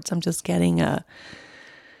into words. I'm just getting a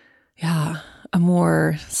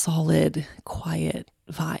more solid, quiet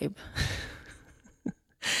vibe.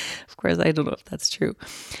 Of course, I don't know if that's true,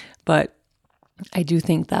 but I do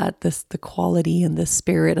think that the quality and the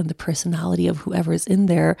spirit and the personality of whoever is in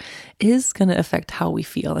there is going to affect how we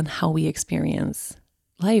feel and how we experience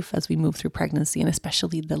life as we move through pregnancy, and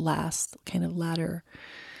especially the last kind of latter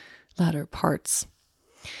parts.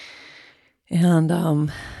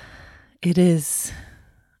 And it is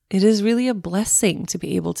really a blessing to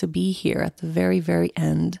be able to be here at the very, very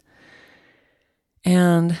end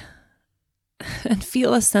and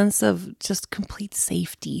feel a sense of just complete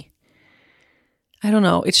safety. I don't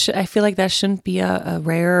know. I feel like that shouldn't be a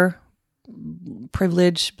rare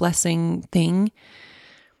privilege, blessing thing.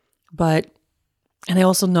 And I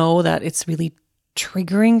also know that it's really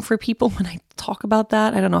triggering for people when I talk about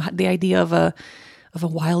that. I don't know, the idea of a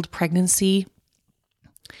wild pregnancy.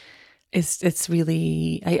 It's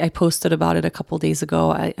really, I posted about it a couple days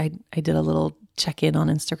ago. I did a little check-in on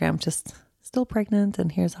Instagram, just still pregnant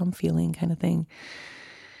and here's how I'm feeling kind of thing.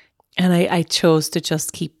 And I chose to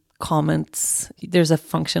just keep comments. There's a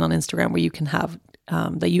function on Instagram where you can have,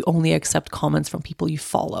 that you only accept comments from people you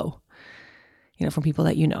follow, you know, from people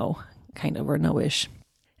that you know, kind of, or know-ish.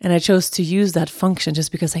 And I chose to use that function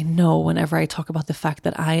just because I know whenever I talk about the fact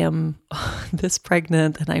that I am this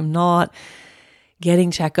pregnant and I'm not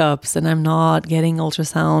getting checkups and I'm not getting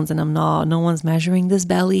ultrasounds and no one's measuring this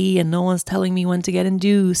belly and no one's telling me when to get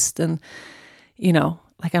induced. And, you know,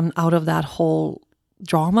 like I'm out of that whole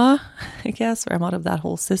drama, I guess, or I'm out of that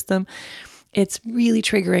whole system. It's really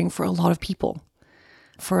triggering for a lot of people,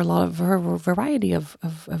 for a lot of a variety of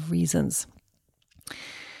reasons.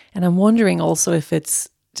 And I'm wondering also if it's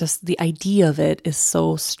just the idea of it is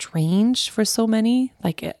so strange for so many.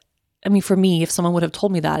 Like, I mean, for me, if someone would have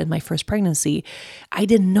told me that in my first pregnancy, I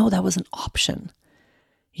didn't know that was an option.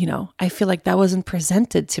 You know, I feel like that wasn't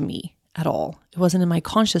presented to me at all. It wasn't in my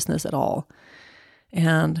consciousness at all.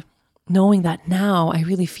 And knowing that now, I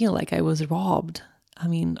really feel like I was robbed, I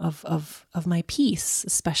mean, of my peace,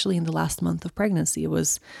 especially in the last month of pregnancy. It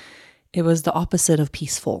was the opposite of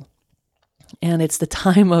peaceful. And it's the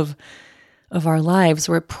time of our lives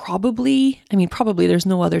where probably there's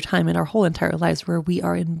no other time in our whole entire lives where we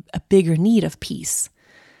are in a bigger need of peace,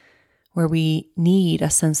 where we need a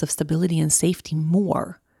sense of stability and safety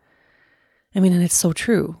more. I mean, and it's so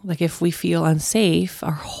true. Like if we feel unsafe,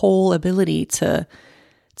 our whole ability to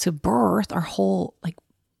birth, our whole like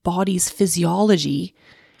body's physiology,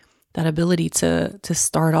 that ability to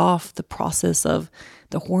start off the process of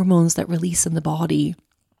the hormones that release in the body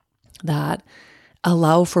that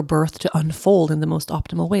allow for birth to unfold in the most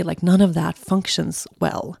optimal way. Like none of that functions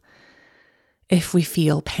well if we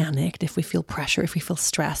feel panicked, if we feel pressure, if we feel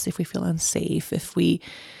stress, if we feel unsafe, if we,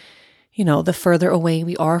 you know, the further away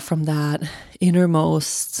we are from that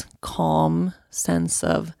innermost calm sense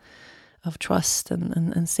of trust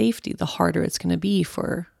and safety, the harder it's going to be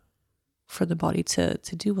for the body to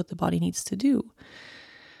do what the body needs to do.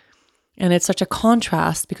 And it's such a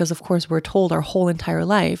contrast because, of course, we're told our whole entire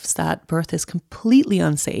lives that birth is completely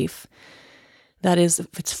unsafe, that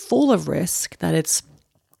it's full of risk, that it's,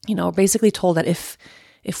 you know, basically told that if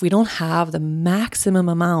if we don't have the maximum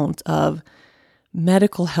amount of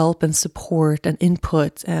medical help and support and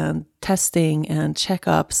input and testing and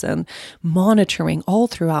checkups and monitoring all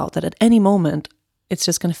throughout, that at any moment it's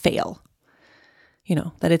just going to fail,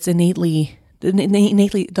 that it's innately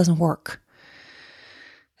it doesn't work.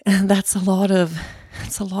 And that's a lot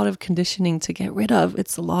of conditioning to get rid of.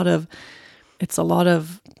 It's a lot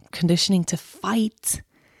of conditioning to fight,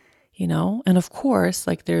 and of course,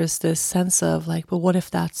 like there's this sense of like, but what if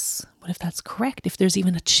that's correct? If there's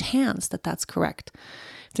even a chance that that's correct,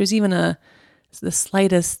 if there's even the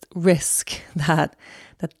slightest risk that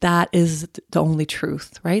is the only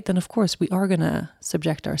truth, right? Then of course we are going to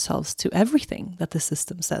subject ourselves to everything that the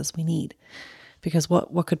system says we need, because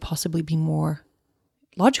what could possibly be more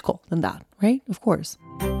logical than that, right? Of course.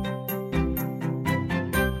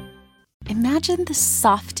 Imagine the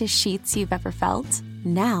softest sheets you've ever felt.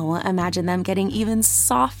 Now imagine them getting even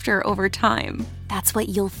softer over time. That's what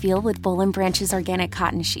you'll feel with Boll & Branch's organic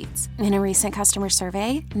cotton sheets. In a recent customer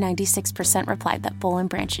survey, 96% replied that Boll &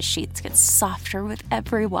 Branch's sheets get softer with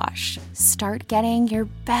every wash. Start getting your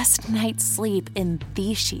best night's sleep in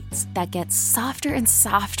these sheets that get softer and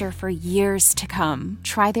softer for years to come.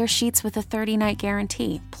 Try their sheets with a 30-night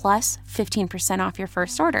guarantee, plus 15% off your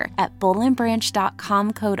first order at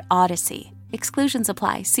bollandbranch.com, code Odyssey. Exclusions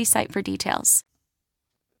apply. See site for details.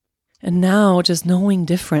 And now just knowing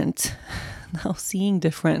different, now seeing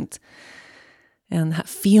different, and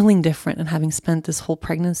feeling different, and having spent this whole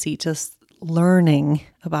pregnancy just learning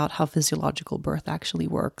about how physiological birth actually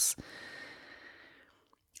works,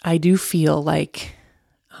 I do feel like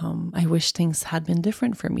I wish things had been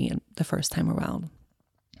different for me the first time around.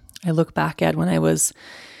 I look back at when I was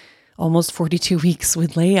almost 42 weeks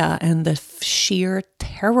with Leia and the sheer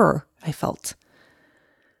terror I felt.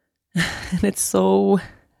 And it's so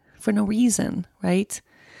for no reason, right?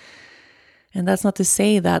 And that's not to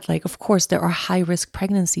say that, like, of course, there are high-risk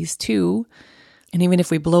pregnancies too. And even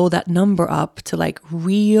if we blow that number up to like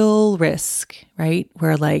real risk, right?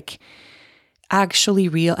 Where like actual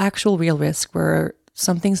real risk, where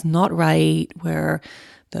something's not right, where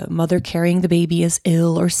the mother carrying the baby is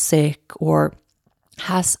ill or sick or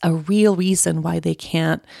has a real reason why they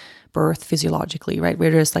can't birth physiologically, right?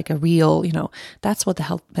 Where there's like a real, that's what the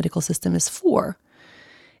health medical system is for.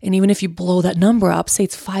 And even if you blow that number up, say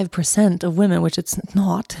it's 5% of women, which it's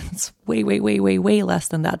not, it's way, way, way, way, way less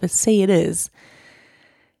than that, but say it is,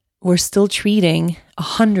 we're still treating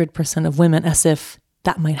 100% of women as if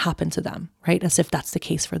that might happen to them, right? As if that's the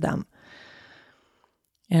case for them.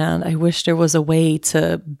 And I wish there was a way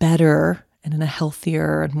to better and in a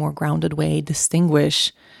healthier and more grounded way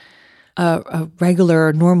distinguish a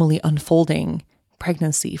regular, normally unfolding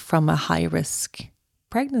pregnancy from a high-risk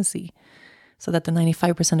pregnancy, so that the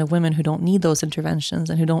 95% of women who don't need those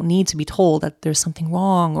interventions and who don't need to be told that there's something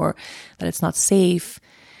wrong or that it's not safe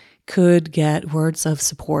could get words of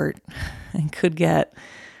support and could get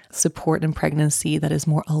support in pregnancy that is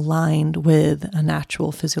more aligned with a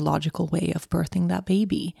natural physiological way of birthing that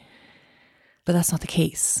baby. But that's not the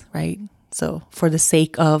case, right? So for the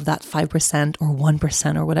sake of that 5% or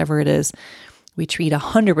 1% or whatever it is, we treat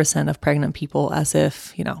 100% of pregnant people as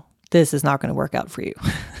if, this is not going to work out for you.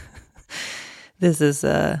 This is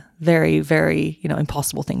a very, very,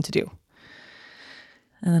 impossible thing to do.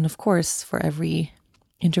 And then, of course, for every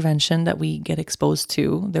intervention that we get exposed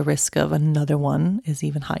to, the risk of another one is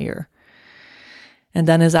even higher. And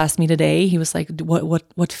Dennis asked me today, he was like,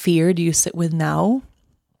 what fear do you sit with now?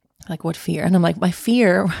 Like, what fear? And I'm like, my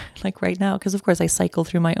fear, like right now, because of course I cycle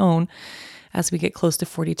through my own as we get close to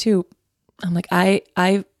 42. I'm like, I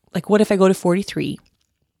like, what if I go to 43?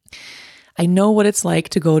 I know what it's like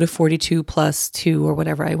to go to 42 plus 2 or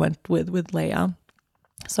whatever I went with Leia.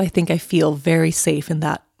 So I think I feel very safe in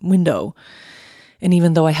that window. And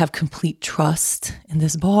even though I have complete trust in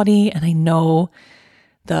this body and I know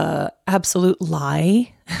the absolute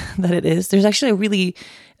lie that it is, there's actually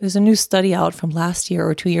there's a new study out from last year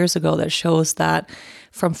or 2 years ago that shows that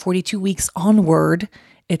from 42 weeks onward,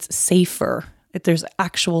 it's safer. There's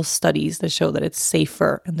actual studies that show that it's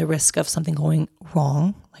safer and the risk of something going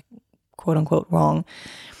wrong, like quote unquote wrong,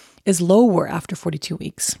 is lower after 42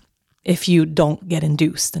 weeks if you don't get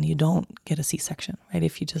induced and you don't get a C-section, right?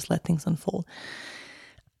 If you just let things unfold.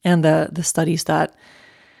 And the studies that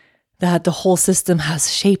the whole system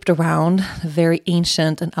has shaped around a very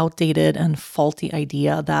ancient and outdated and faulty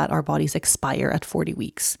idea that our bodies expire at 40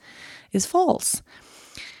 weeks is false.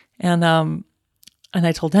 And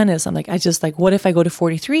I told Dennis, I'm like, what if I go to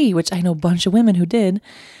 43, which I know a bunch of women who did,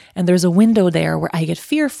 and there's a window there where I get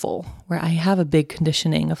fearful, where I have a big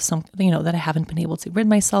conditioning of something, that I haven't been able to rid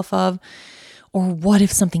myself of, Or what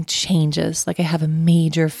if something changes? Like I have a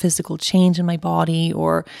major physical change in my body,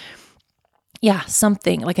 or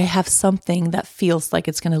something like I have something that feels like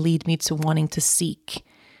it's going to lead me to wanting to seek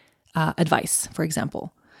advice, for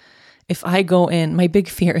example. If I go in, my big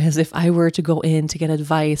fear is if I were to go in to get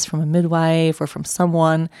advice from a midwife or from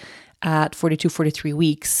someone at 42, 43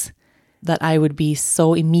 weeks, that I would be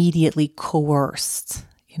so immediately coerced,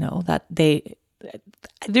 that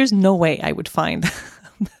there's no way I would find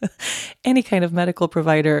any kind of medical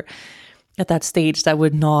provider at that stage that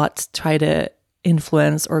would not try to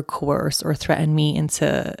influence or coerce or threaten me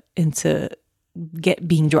into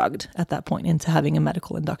being drugged at that point, into having a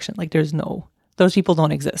medical induction. Like those people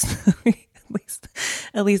don't exist,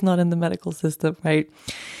 at least not in the medical system, right?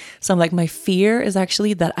 So I'm like, my fear is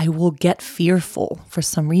actually that I will get fearful for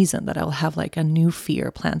some reason, that I'll have like a new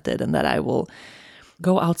fear planted, and that I will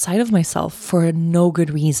go outside of myself for no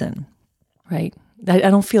good reason, right? I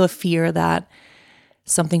don't feel a fear that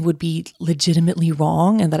something would be legitimately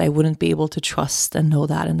wrong and that I wouldn't be able to trust and know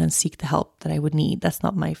that and then seek the help that I would need. That's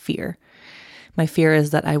not my fear. My fear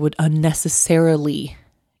is that I would unnecessarily,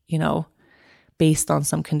 based on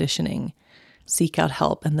some conditioning, seek out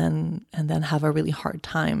help and then have a really hard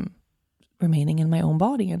time remaining in my own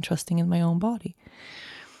body and trusting in my own body.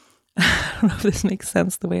 I don't know if this makes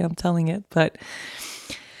sense the way I'm telling it, but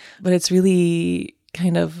it's really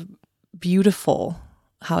kind of beautiful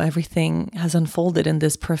how everything has unfolded in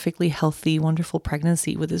this perfectly healthy, wonderful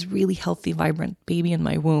pregnancy with this really healthy, vibrant baby in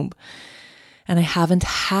my womb. And I haven't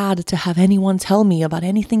had to have anyone tell me about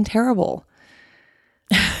anything terrible.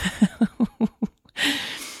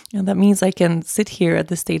 And that means I can sit here at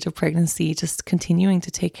this stage of pregnancy, just continuing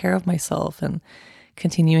to take care of myself and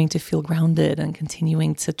continuing to feel grounded and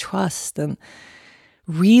continuing to trust and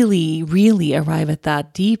really, really arrive at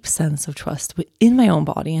that deep sense of trust in my own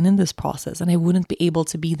body and in this process. And I wouldn't be able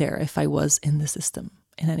to be there if I was in the system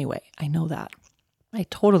in any way. I know that. I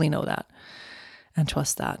totally know that and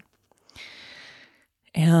trust that.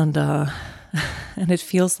 And it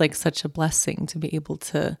feels like such a blessing to be able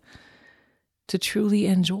to truly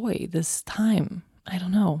enjoy this time. I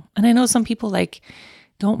don't know. And I know some people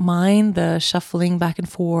don't mind the shuffling back and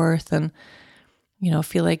forth and,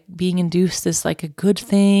 feel like being induced is like a good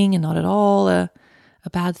thing and not at all a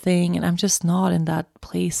bad thing. And I'm just not in that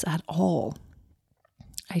place at all.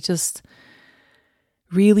 I just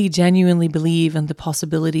really genuinely believe in the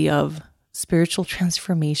possibility of spiritual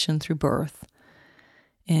transformation through birth,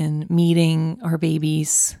 in meeting our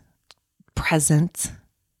babies present,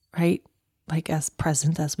 right? Like as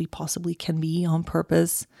present as we possibly can be on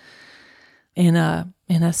purpose, in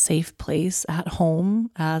a safe place at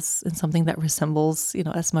home, as in something that resembles,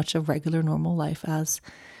 as much of regular normal life as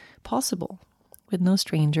possible, with no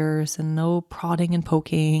strangers and no prodding and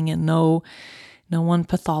poking and no one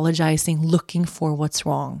pathologizing, looking for what's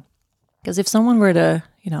wrong. Because if someone were to,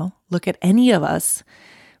 look at any of us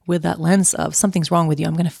with that lens of something's wrong with you,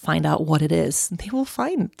 I'm going to find out what it is, they will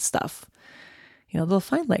find stuff. They'll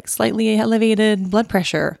find like slightly elevated blood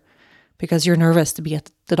pressure because you're nervous to be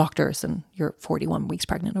at the doctor's and you're 41 weeks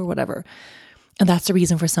pregnant or whatever. And that's the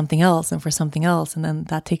reason for something else and for something else. And then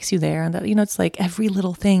that takes you there. And that, it's like every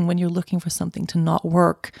little thing when you're looking for something to not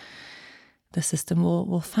work, the system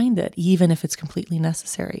will find it, even if it's completely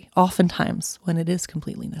necessary. Oftentimes when it is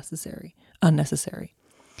completely unnecessary.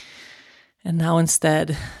 And now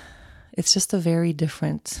instead, it's just a very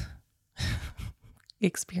different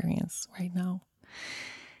experience right now.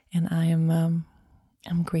 And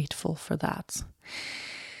I'm grateful for that.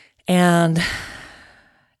 And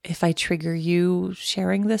if I trigger you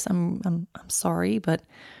sharing this, I'm sorry, but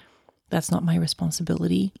that's not my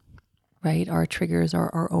responsibility, right? Our triggers are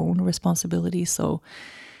our own responsibility. So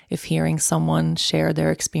if hearing someone share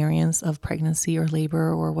their experience of pregnancy or labor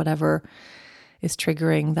or whatever is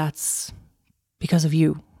triggering, that's because of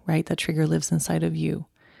you, right? That trigger lives inside of you.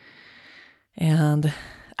 And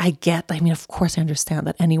of course I understand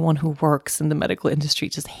that anyone who works in the medical industry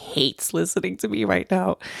just hates listening to me right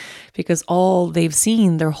now, because all they've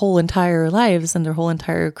seen their whole entire lives and their whole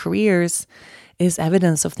entire careers is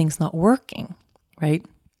evidence of things not working, right?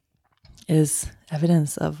 Is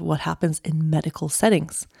evidence of what happens in medical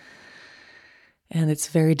settings. And it's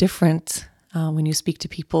very different when you speak to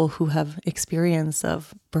people who have experience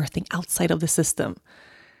of birthing outside of the system,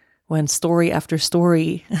 when story after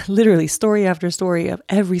story, literally story after story of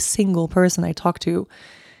every single person I talk to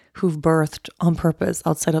who've birthed on purpose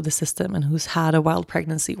outside of the system and who's had a wild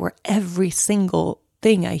pregnancy, where every single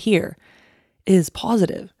thing I hear is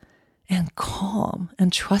positive and calm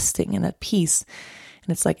and trusting and at peace.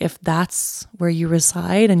 And it's like, if that's where you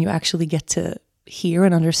reside and you actually get to hear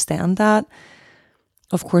and understand that,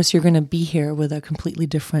 of course, you're going to be here with a completely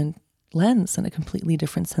different lens and a completely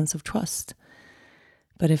different sense of trust.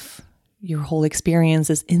 But if your whole experience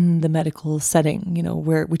is in the medical setting,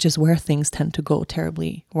 which is where things tend to go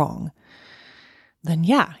terribly wrong, then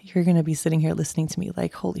yeah, you're going to be sitting here listening to me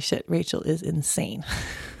like, holy shit, Rachel is insane.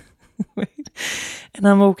 Right? And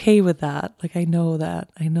I'm okay with that. Like, I know that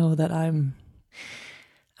I'm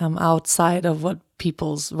outside of what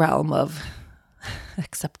people's realm of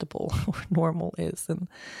acceptable or normal is.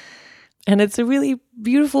 And it's a really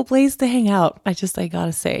beautiful place to hang out. I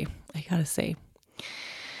gotta say.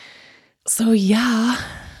 So yeah,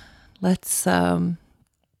 let's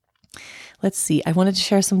see. I wanted to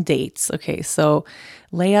share some dates. Okay, so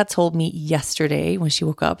Leia told me yesterday when she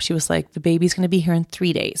woke up, she was like, the baby's going to be here in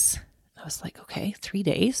 3 days. I was like, okay, 3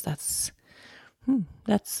 days. That's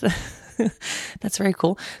that's very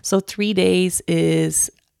cool. So 3 days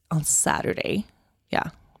is on Saturday.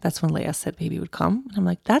 Yeah, that's when Leia said baby would come. And I'm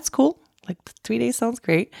like, that's cool. Like 3 days sounds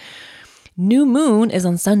great. New moon is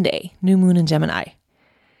on Sunday. New moon in Gemini.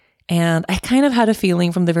 And I kind of had a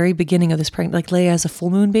feeling from the very beginning of this pregnancy, like Leia has a full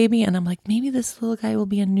moon baby. And I'm like, maybe this little guy will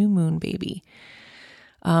be a new moon baby.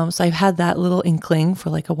 So I've had that little inkling for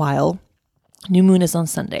like a while. New moon is on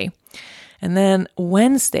Sunday. And then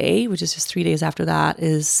Wednesday, which is just 3 days after that,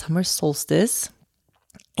 is summer solstice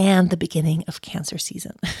and the beginning of Cancer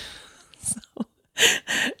season. So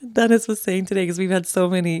Dennis was saying today, because we've had so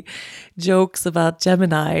many jokes about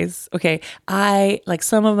Geminis. Okay,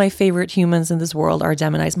 some of my favorite humans in this world are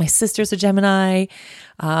Geminis. My sister's a Gemini.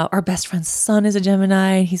 Our best friend's son is a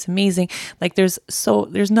Gemini. He's amazing. Like there's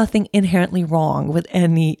nothing inherently wrong with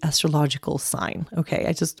any astrological sign. Okay,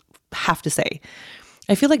 I just have to say,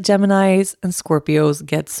 I feel like Geminis and Scorpios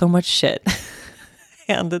get so much shit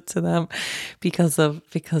handed to them because of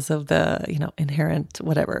the inherent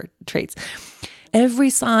whatever traits. Every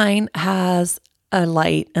sign has a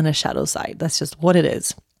light and a shadow side. That's just what it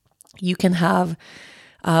is. You can have,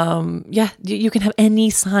 you can have any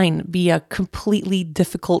sign be a completely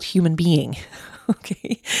difficult human being,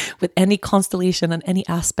 okay? With any constellation and any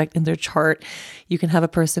aspect in their chart, you can have a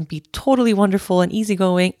person be totally wonderful and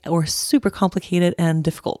easygoing or super complicated and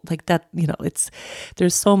difficult. Like that,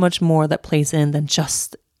 there's so much more that plays in than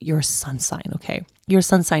just your sun sign, okay? Your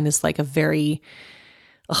sun sign is like a very...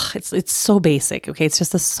 it's so basic, okay? It's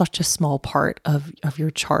just such a small part of your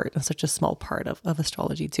chart and such a small part of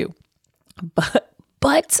astrology too.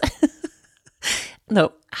 But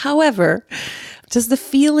no, however, just the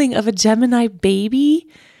feeling of a Gemini baby,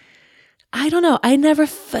 I don't know.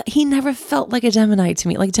 He never felt like a Gemini to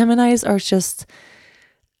me. Like Geminis are just,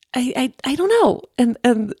 I don't know.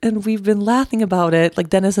 And we've been laughing about it. Like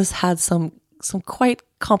Dennis has had some quite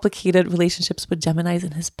complicated relationships with Geminis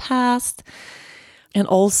in his past. And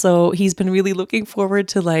also he's been really looking forward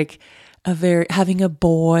to like having a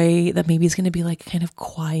boy that maybe is going to be like kind of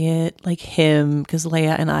quiet like him, because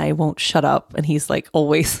Leia and I won't shut up. And he's like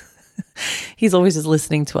always, he's always just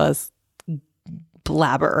listening to us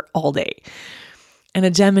blabber all day. And a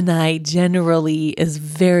Gemini generally is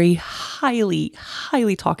very highly,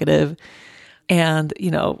 highly talkative and,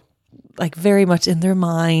 like very much in their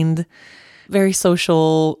mind, very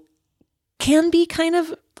social, can be kind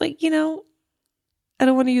of like, I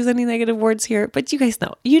don't want to use any negative words here, but you guys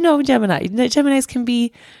know, Gemini. Geminis can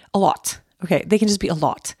be a lot. Okay. They can just be a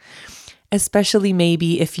lot, especially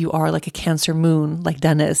maybe if you are like a Cancer moon, like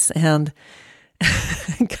Dennis, and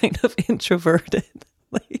kind of introverted.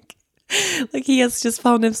 Like he has just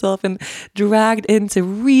found himself and dragged into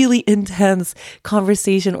really intense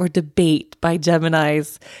conversation or debate by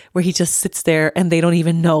Geminis where he just sits there and they don't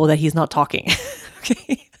even know that he's not talking.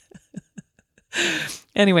 Okay.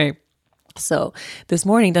 Anyway. So this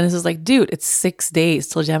morning, Dennis was like, dude, it's 6 days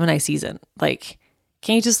till Gemini season. Like,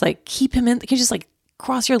 can you just like keep him in? Can you just like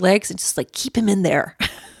cross your legs and just like keep him in there?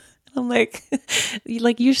 I'm like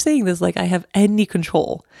you're saying this like I have any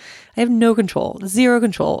control. I have no control, zero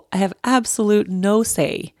control. I have absolute no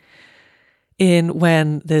say in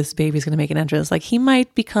when this baby's going to make an entrance. Like he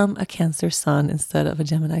might become a Cancer sun instead of a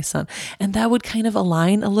Gemini sun. And that would kind of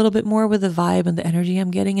align a little bit more with the vibe and the energy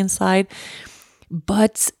I'm getting inside.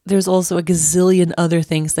 But there's also a gazillion other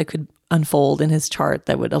things that could unfold in his chart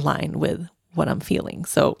that would align with what I'm feeling.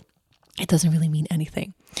 So it doesn't really mean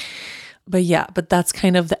anything. But that's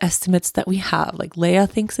kind of the estimates that we have. Like Leia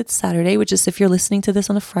thinks it's Saturday, which is if you're listening to this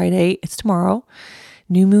on a Friday, it's tomorrow.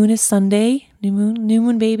 New moon is Sunday. New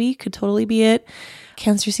moon baby could totally be it.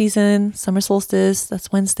 Cancer season, summer solstice,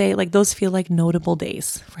 that's Wednesday. Like those feel like notable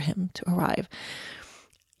days for him to arrive.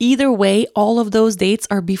 Either way, all of those dates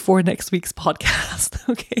are before next week's podcast.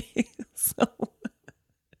 Okay.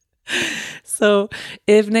 So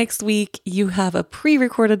if next week you have a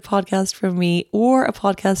pre-recorded podcast from me or a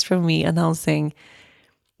podcast from me announcing,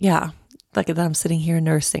 like that I'm sitting here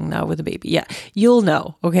nursing now with the baby, you'll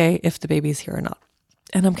know, okay, if the baby's here or not.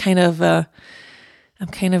 And I'm kind of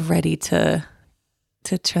ready to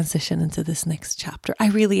transition into this next chapter. I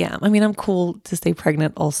really am. I mean, I'm cool to stay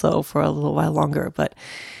pregnant also for a little while longer, but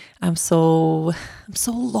I'm so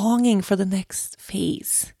longing for the next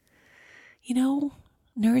phase. You know,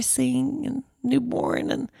 nursing and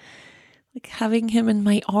newborn and like having him in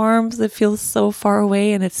my arms. It feels so far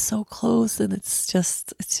away and it's so close, and it's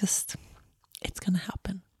going to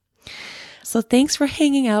happen. So thanks for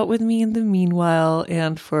hanging out with me in the meanwhile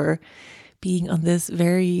and for being on this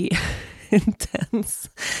very intense,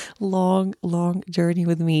 long journey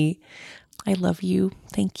with me. I love you.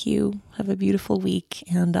 Thank you. Have a beautiful week,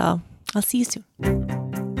 and I'll see you soon.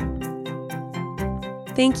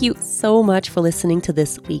 Thank you so much for listening to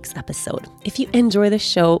this week's episode. If you enjoy the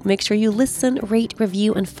show, make sure you listen, rate,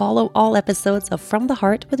 review, and follow all episodes of From the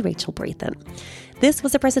Heart with Rachel Brathen. This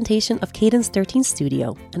was a presentation of Cadence 13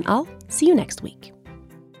 Studio, and I'll see you next week.